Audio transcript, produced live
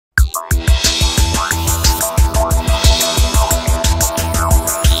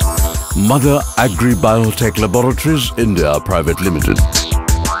Mother Agri Biotech Laboratories India Private Limited.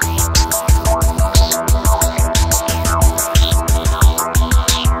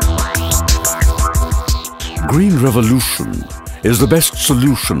 Green revolution is the best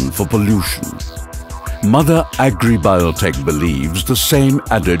solution for pollution. Mother Agri Biotech believes the same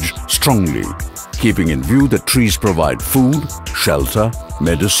adage strongly, keeping in view that trees provide food, shelter,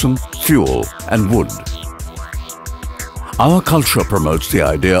 medicine, fuel and wood. Our culture promotes the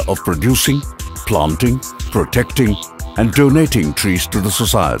idea of producing, planting, protecting and donating trees to the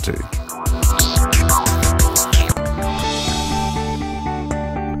society.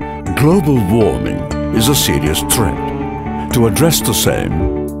 Global warming is a serious threat. To address the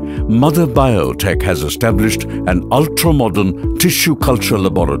same, Mother Biotech has established an ultra-modern tissue culture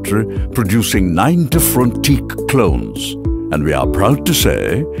laboratory producing 9 different teak clones. And we are proud to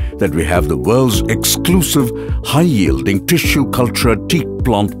say that we have the world's exclusive high-yielding tissue culture teak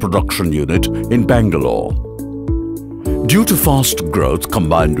plant production unit in Bangalore. Due to fast growth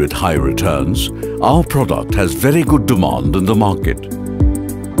combined with high returns, our product has very good demand in the market.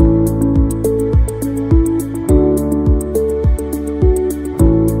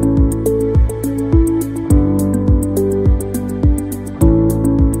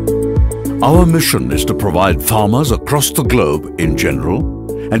 Our mission is to provide farmers across the globe in general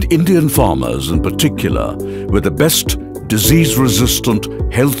and Indian farmers in particular with the best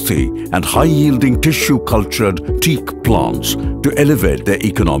disease-resistant, healthy and high-yielding tissue-cultured teak plants to elevate their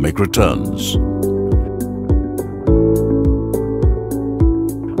economic returns.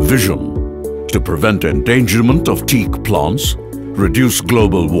 Vision: to prevent endangerment of teak plants, reduce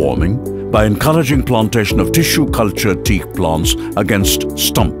global warming by encouraging plantation of tissue-cultured teak plants against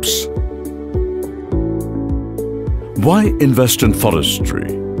stumps. Why invest in forestry?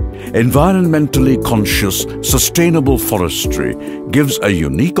 Environmentally conscious, sustainable forestry gives a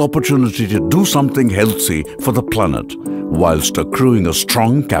unique opportunity to do something healthy for the planet whilst accruing a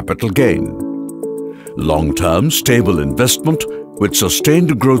strong capital gain. Long-term, stable investment with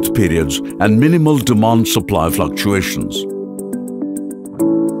sustained growth periods and minimal demand-supply fluctuations.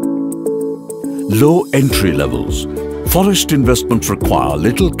 Low entry levels. Forest investments require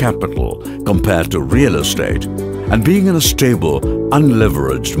little capital compared to real estate, and being in a stable,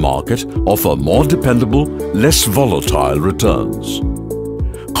 unleveraged market offer more dependable, less volatile returns.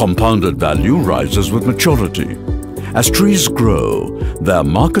 Compounded value rises with maturity. As trees grow, their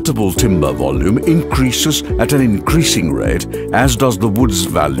marketable timber volume increases at an increasing rate, as does the wood's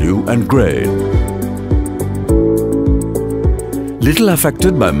value and grade. Little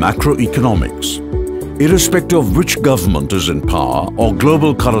affected by macroeconomics. Irrespective of which government is in power or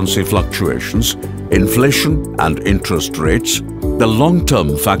global currency fluctuations, inflation and interest rates, the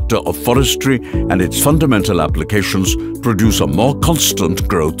long-term factor of forestry and its fundamental applications produce a more constant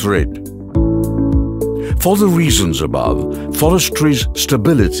growth rate. For the reasons above, forestry's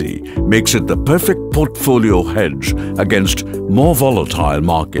stability makes it the perfect portfolio hedge against more volatile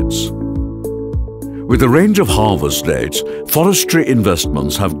markets. With a range of harvest dates, forestry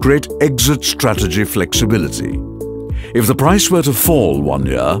investments have great exit strategy flexibility. If the price were to fall one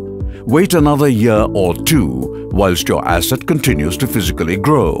year, wait another year or two whilst your asset continues to physically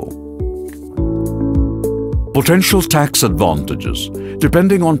grow. Potential tax advantages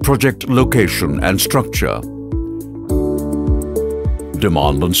depending on project location and structure.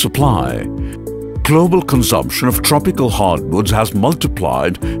 Demand and supply. Global consumption of tropical hardwoods has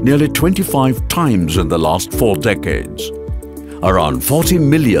multiplied nearly 25 times in the last 4 decades. Around 40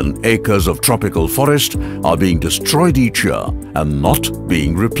 million acres of tropical forest are being destroyed each year and not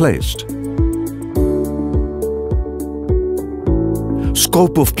being replaced.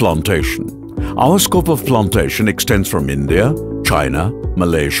 Scope of plantation. Our scope of plantation extends from India, China,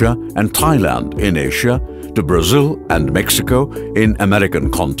 Malaysia and Thailand in Asia to Brazil and Mexico in American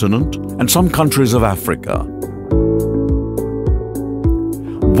continent and some countries of Africa.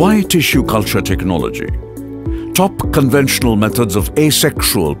 Why tissue culture technology? Top conventional methods of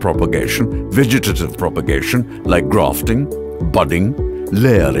asexual propagation, vegetative propagation like grafting, budding,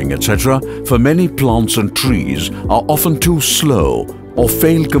 layering, etc. for many plants and trees are often too slow or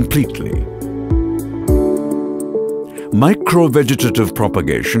fail completely. Microvegetative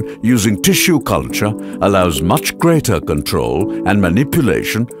propagation using tissue culture allows much greater control and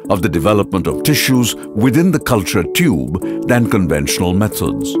manipulation of the development of tissues within the culture tube than conventional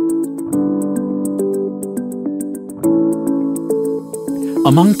methods.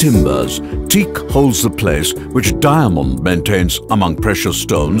 Among timbers, teak holds the place which diamond maintains among precious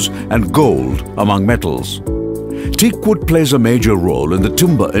stones and gold among metals. Teak wood plays a major role in the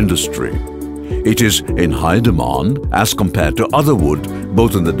timber industry. It is in high demand as compared to other wood,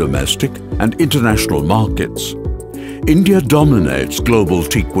 both in the domestic and international markets. India dominates global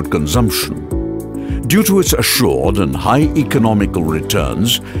teak wood consumption. Due to its assured and high economical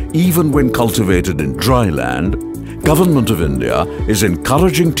returns, even when cultivated in dry land, Government of India is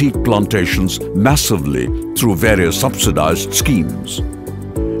encouraging teak plantations massively through various subsidized schemes.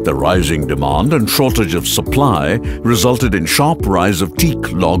 The rising demand and shortage of supply resulted in sharp rise of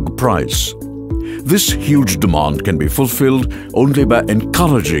teak log price. This huge demand can be fulfilled only by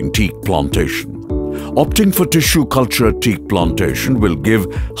encouraging teak plantation. Opting for tissue culture teak plantation will give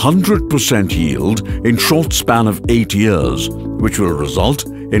 100% yield in short span of 8 years, which will result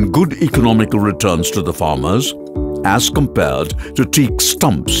in good economical returns to the farmers as compared to teak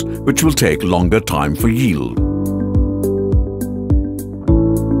stumps, which will take longer time for yield.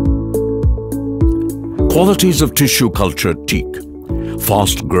 Qualities of tissue culture teak: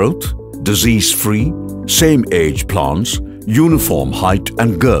 fast growth, disease-free, same-age plants, uniform height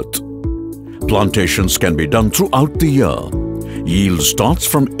and girth. Plantations can be done throughout the year. Yield starts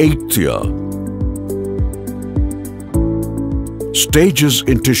from 8th year. Stages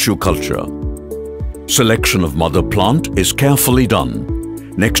in tissue culture. Selection of mother plant is carefully done.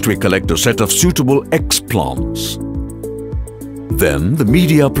 Next we collect a set of suitable X-plants. Then the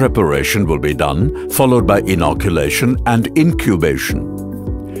media preparation will be done, followed by inoculation and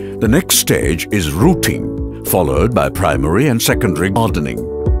incubation. The next stage is rooting, followed by primary and secondary gardening.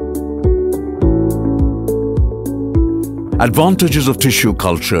 Advantages of tissue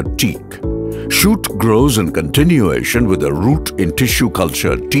culture teak. Shoot grows in continuation with a root in tissue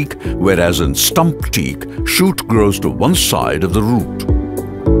culture teak, whereas in stump teak, shoot grows to one side of the root.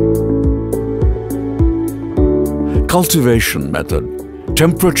 Cultivation method,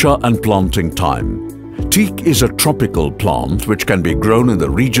 temperature and planting time. Teak is a tropical plant which can be grown in the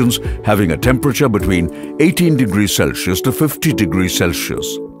regions having a temperature between 18 degrees Celsius to 50 degrees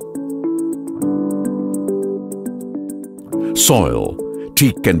Celsius. Soil.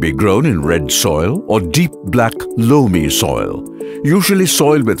 Teak can be grown in red soil or deep black loamy soil. Usually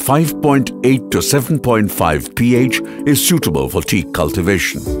soil with 5.8 to 7.5 pH is suitable for teak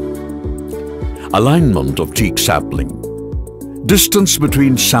cultivation. Alignment of teak sapling. Distance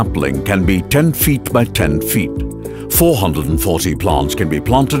between sapling can be 10 feet by 10 feet. 440 plants can be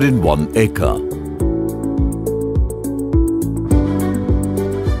planted in 1 acre.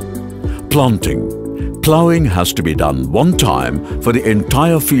 Planting. Ploughing has to be done one time for the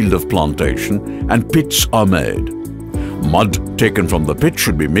entire field of plantation and pits are made. Mud taken from the pit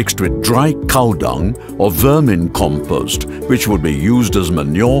should be mixed with dry cow dung or vermin compost, which would be used as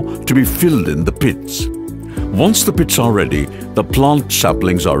manure to be filled in the pits. Once the pits are ready, the plant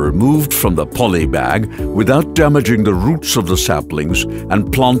saplings are removed from the poly bag without damaging the roots of the saplings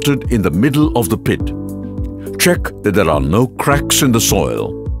and planted in the middle of the pit. Check that there are no cracks in the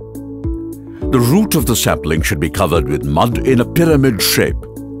soil. The root of the sapling should be covered with mud in a pyramid shape.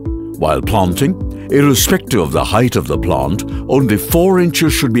 While planting, irrespective of the height of the plant, only 4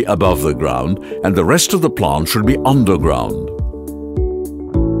 inches should be above the ground and the rest of the plant should be underground.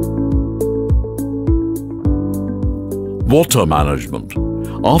 Water management.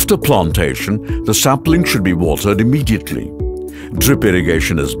 After plantation, the sapling should be watered immediately. Drip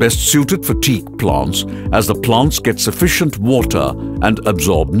irrigation is best suited for teak plants as the plants get sufficient water and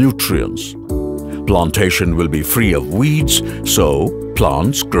absorb nutrients. Plantation will be free of weeds, so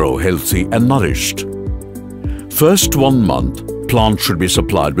plants grow healthy and nourished. First 1 month, plants should be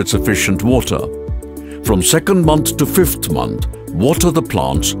supplied with sufficient water. From 2nd month to 5th month, water the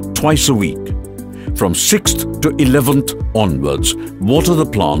plants twice a week. From 6th to 11th onwards, water the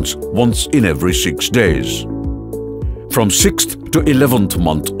plants once in every 6 days. From 6th to 11th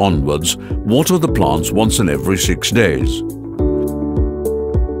month onwards, water the plants once in every 6 days.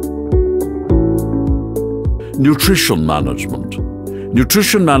 Nutrition management.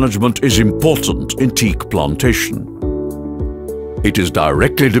 Nutrition management is important in teak plantation. It is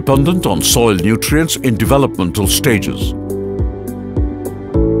directly dependent on soil nutrients in developmental stages.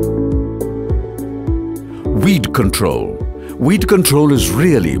 Weed control. Weed control is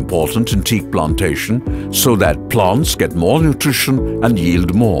really important in teak plantation so that plants get more nutrition and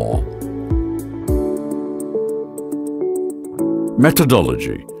yield more.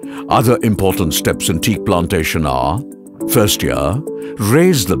 Methodology. Other important steps in teak plantation are: first year,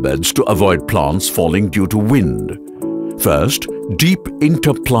 raise the beds to avoid plants falling due to wind. First, deep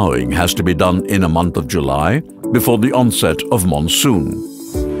interploughing has to be done in a month of July before the onset of monsoon.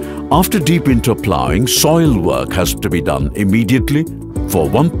 After deep interploughing, soil work has to be done immediately for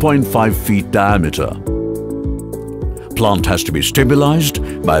 1.5 feet diameter. plant has to be stabilized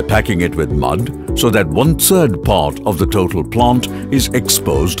by packing it with mud so that 1/3 part of the total plant is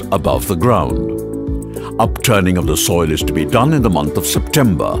exposed above the ground. Upturning of the soil is to be done in the month of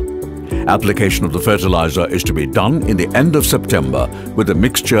September. Application of the fertilizer is to be done in the end of September with a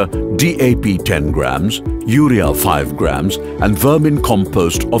mixture DAP 10 grams, urea 5 grams and vermin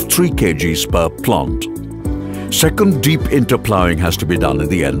compost of 3 kgs per plant. Second deep interploughing has to be done in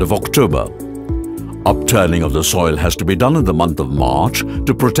the end of October. Upturning of the soil has to be done in the month of March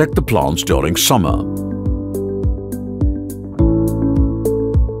to protect the plants during summer.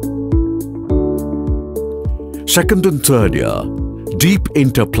 Second and third year, deep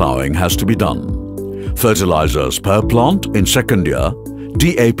interploughing has to be done. Fertilizers per plant in second year,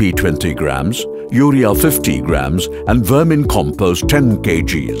 DAP 20 grams, urea 50 grams and vermin compost 10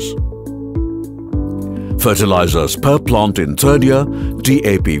 kgs. Fertilizers per plant in third year,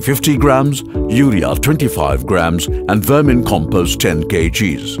 DAP 50 grams, urea 25 grams and vermin compost 10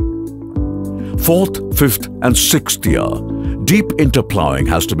 kgs. Fourth, fifth and sixth year, deep interploughing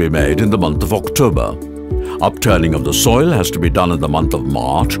has to be made in the month of October. Upturning of the soil has to be done in the month of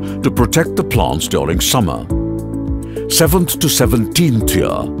March to protect the plants during summer. 7th to 17th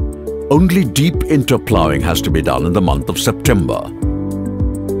year, only deep interploughing has to be done in the month of September.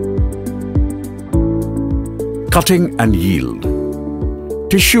 Cutting and yield.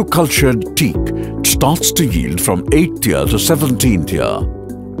 Tissue cultured teak starts to yield from 8th year to 17th year.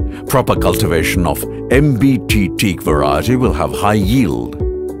 Proper cultivation of MBT teak variety will have high yield.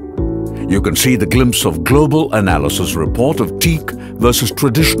 You can see the glimpse of global analysis report of teak versus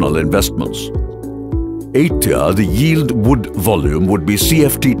traditional investments. 8th year, the yield wood volume would be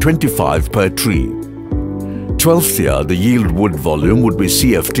CFT 25 per tree. 12th year, the yield wood volume would be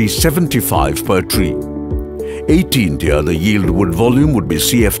CFT 75 per tree. 18th year, the yield wood volume would be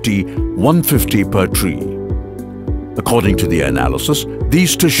CFT 150 per tree. According to the analysis,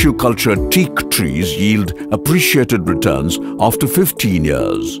 these tissue cultured teak trees yield appreciated returns after 15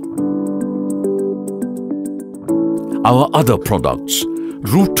 years. Our other products.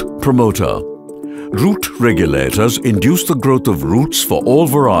 Root promoter. Root regulators induce the growth of roots for all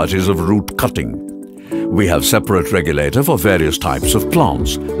varieties of root cutting. We have separate regulator for various types of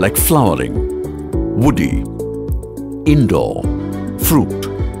plants like flowering, woody, indoor, fruit,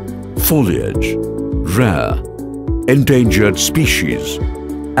 foliage, rare, endangered species,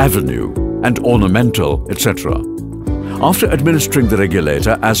 avenue and ornamental, etc. After administering the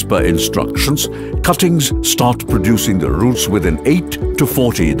regulator as per instructions, cuttings start producing the roots within 8 to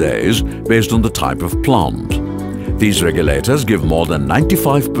 40 days based on the type of plant. These regulators give more than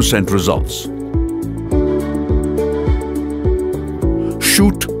 95% results.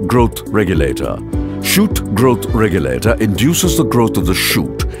 Shoot growth regulator. Shoot growth regulator induces the growth of the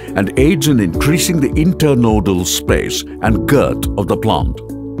shoot and aids in increasing the internodal space and girth of the plant.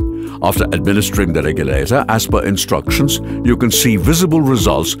 After administering the regulator as per instructions, you can see visible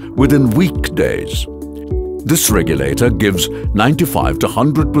results within weekdays. This regulator gives 95 to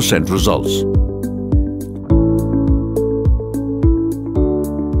 100% results.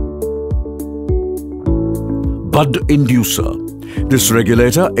 Bud inducer. This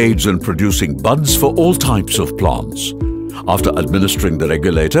regulator aids in producing buds for all types of plants. After administering the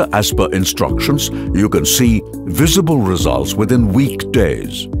regulator as per instructions, you can see visible results within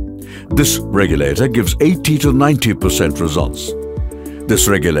weekdays. This regulator gives 80 to 90% results. This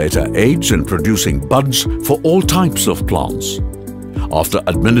regulator aids in producing buds for all types of plants. After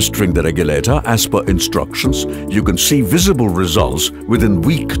administering the regulator as per instructions, you can see visible results within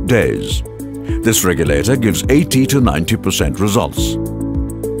weekdays. This regulator gives 80 to 90% results.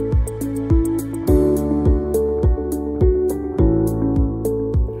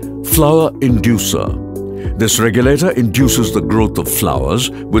 Flower inducer. This regulator induces the growth of flowers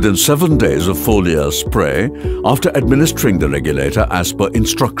within 7 days of foliar spray after administering the regulator as per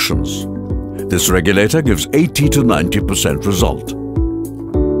instructions. This regulator gives 80 to 90% result.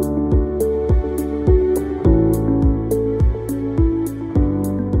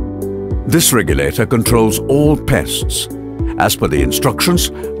 This regulator controls all pests. As per the instructions,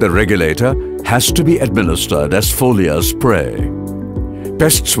 the regulator has to be administered as foliar spray.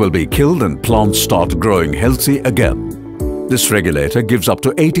 Pests will be killed and plants start growing healthy again. This regulator gives up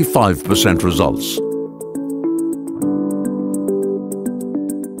to 85% results.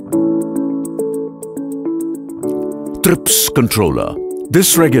 Thrips controller.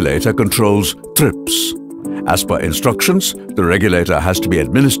 This regulator controls thrips. As per instructions, the regulator has to be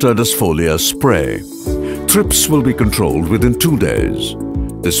administered as foliar spray. Thrips will be controlled within 2 days.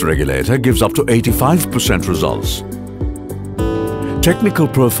 This regulator gives up to 85% results. Technical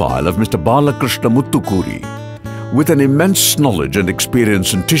profile of Mr. Balakrishna Muttukuri. With an immense knowledge and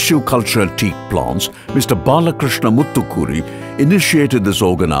experience in tissue culture teak plants, Mr. Balakrishna Muttukuri initiated this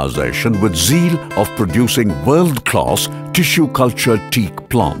organization with zeal of producing world-class tissue culture teak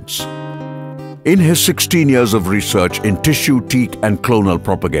plants. In his 16 years of research in tissue teak and clonal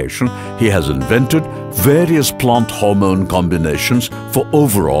propagation, he has invented various plant hormone combinations for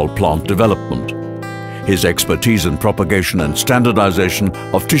overall plant development. His expertise in propagation and standardization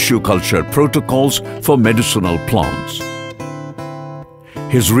of tissue culture protocols for medicinal plants.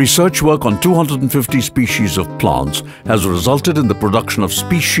 His research work on 250 species of plants has resulted in the production of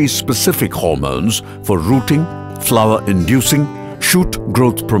species-specific hormones for rooting, flower-inducing, shoot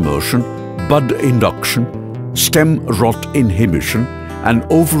growth promotion, bud induction, stem rot inhibition, and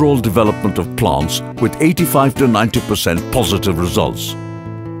overall development of plants with 85 to 90% positive results.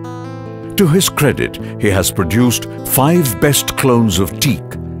 To his credit, he has produced 5 best clones of teak,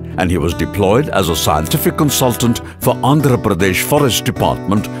 and he was deployed as a scientific consultant for Andhra Pradesh Forest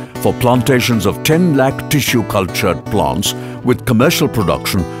Department for plantations of 10 lakh tissue cultured plants with commercial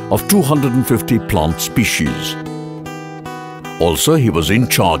production of 250 plant species. Also, he was in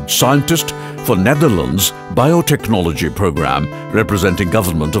charge scientist for Netherlands Biotechnology program representing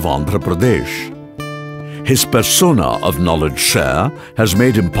Government of Andhra Pradesh. His persona of knowledge share has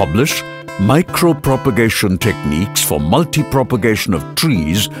made him publish micro-propagation techniques for multi-propagation of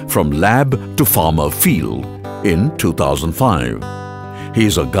trees from lab to farmer field in 2005. He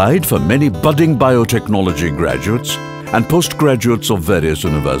is a guide for many budding biotechnology graduates and postgraduates of various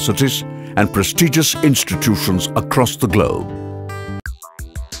universities and prestigious institutions across the globe.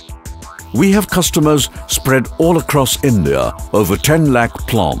 We have customers spread all across India, over 10 lakh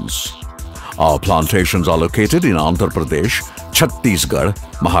plants. Our plantations are located in Andhra Pradesh, Chhattisgarh,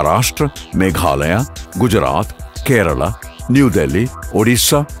 Maharashtra, Meghalaya, Gujarat, Kerala, New Delhi,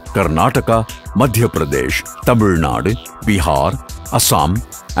 Odisha, Karnataka, Madhya Pradesh, Tamil Nadu, Bihar, Assam,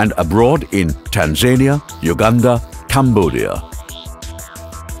 and abroad in Tanzania, Uganda, Cambodia.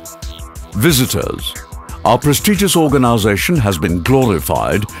 Visitors. Our prestigious organization has been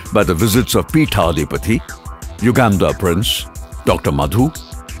glorified by the visits of Peethadipati, Uganda Prince, Dr. Madhu,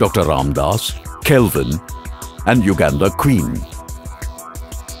 Dr. Ramdas, Kelvin, and Uganda Queen.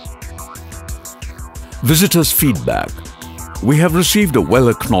 Visitors' feedback. We have received a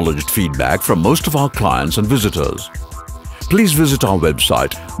well-acknowledged feedback from most of our clients and visitors. Please visit our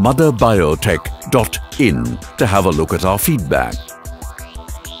website motherbiotech.in to have a look at our feedback.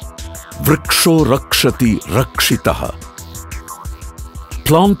 Vriksho rakshati rakshitaha.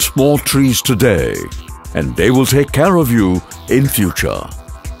 Plant more trees today and they will take care of you in future.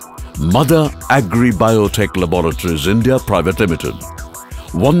 Mother Agri Biotech Laboratories India Private Limited,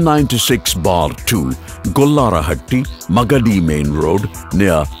 196/2, Gollarahatti, Magadi Main Road,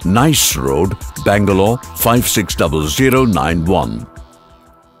 near Nice Road, Bangalore 560091.